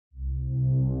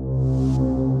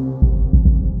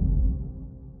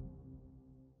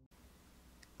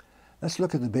Let's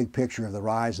look at the big picture of the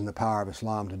rise and the power of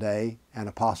Islam today and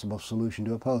a possible solution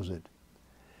to oppose it.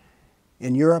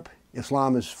 In Europe,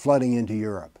 Islam is flooding into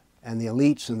Europe, and the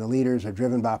elites and the leaders are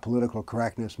driven by political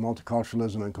correctness,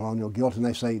 multiculturalism, and colonial guilt, and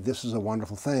they say this is a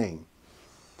wonderful thing.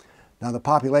 Now, the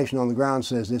population on the ground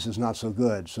says this is not so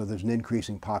good, so there's an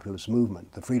increasing populist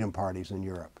movement, the freedom parties in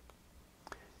Europe.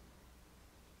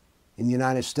 In the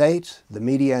United States, the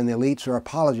media and the elites are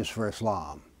apologists for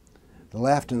Islam. The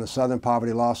left and the Southern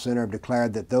Poverty Law Center have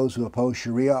declared that those who oppose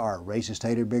Sharia are racist,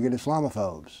 hated, bigoted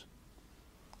Islamophobes.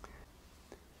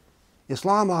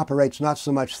 Islam operates not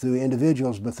so much through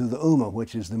individuals, but through the Ummah,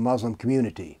 which is the Muslim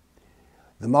community.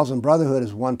 The Muslim Brotherhood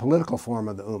is one political form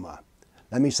of the Ummah.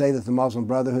 Let me say that the Muslim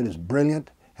Brotherhood is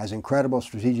brilliant, has incredible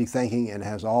strategic thinking, and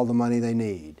has all the money they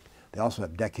need. They also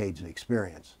have decades of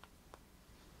experience.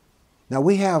 Now,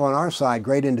 we have on our side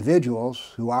great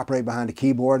individuals who operate behind a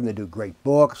keyboard, and they do great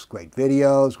books, great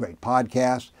videos, great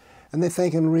podcasts, and they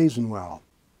think and reason well.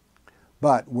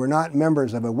 But we're not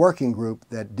members of a working group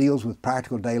that deals with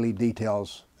practical daily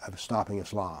details of stopping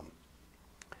Islam.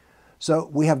 So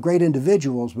we have great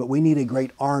individuals, but we need a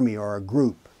great army or a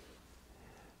group.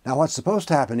 Now, what's supposed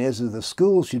to happen is that the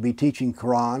schools should be teaching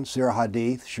Quran, Sirah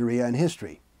Hadith, Sharia, and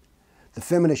history. The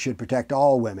feminists should protect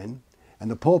all women, and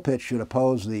the pulpit should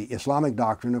oppose the Islamic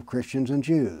doctrine of Christians and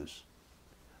Jews.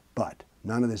 But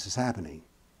none of this is happening.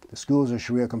 The schools are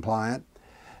Sharia compliant,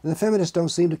 and the feminists don't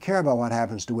seem to care about what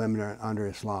happens to women under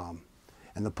Islam.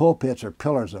 And the pulpits are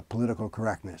pillars of political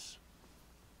correctness.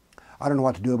 I don't know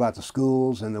what to do about the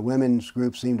schools, and the women's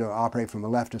groups seem to operate from a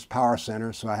leftist power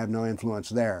center, so I have no influence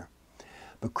there.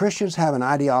 But Christians have an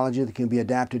ideology that can be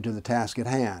adapted to the task at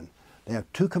hand. They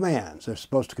have two commands. They're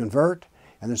supposed to convert,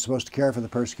 and they're supposed to care for the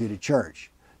persecuted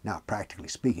church. Now, practically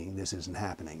speaking, this isn't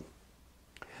happening.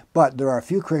 But there are a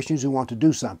few Christians who want to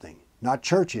do something. Not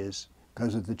churches,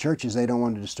 because at the churches they don't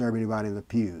want to disturb anybody in the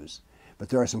pews. But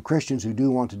there are some Christians who do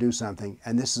want to do something,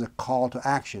 and this is a call to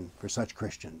action for such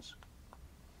Christians.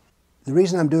 The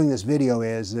reason I'm doing this video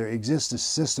is there exists a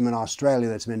system in Australia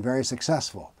that's been very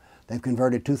successful. They've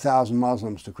converted 2,000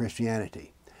 Muslims to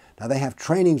Christianity. Now, they have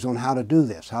trainings on how to do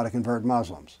this, how to convert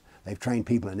Muslims. They've trained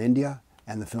people in India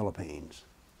and the Philippines.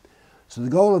 So the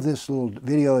goal of this little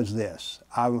video is this.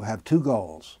 I have two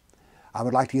goals. I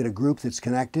would like to get a group that's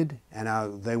connected,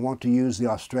 and they want to use the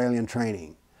Australian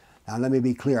training. Now, let me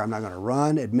be clear. I'm not going to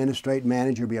run, administrate,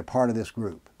 manage, or be a part of this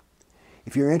group.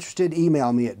 If you're interested,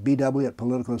 email me at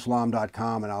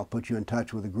bw@politicalislam.com, and I'll put you in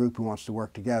touch with a group who wants to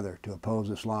work together to oppose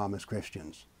Islam as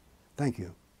Christians. Thank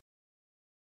you.